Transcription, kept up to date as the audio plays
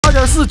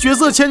2.4角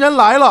色前瞻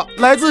来了，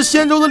来自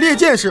仙舟的猎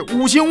剑士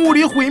5星物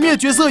理毁灭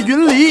角色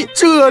云璃，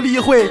这例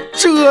会，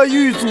这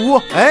狱卒。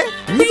哎，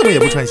你怎么也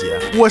不穿鞋？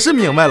我是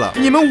明白了，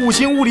你们5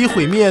星物理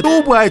毁灭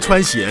都不爱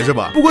穿鞋是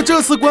吧？不过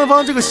这次官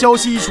方这个消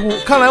息一出，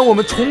看来我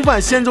们重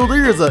返仙舟的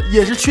日子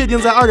也是确定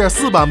在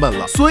2.4版本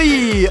了。所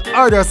以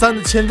2.3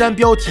的前瞻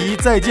标题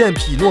再见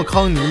匹诺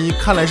康尼，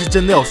看来是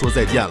真的要说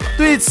再见了。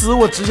对此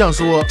我只想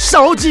说，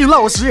少基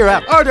老师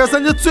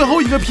，2.3这最后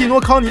一个匹诺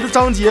康尼的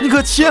章节，你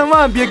可千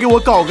万别给我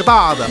搞个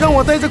大的，让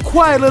我带着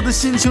快乐的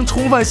心情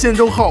重返仙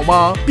舟好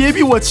吗？别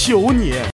逼我求你。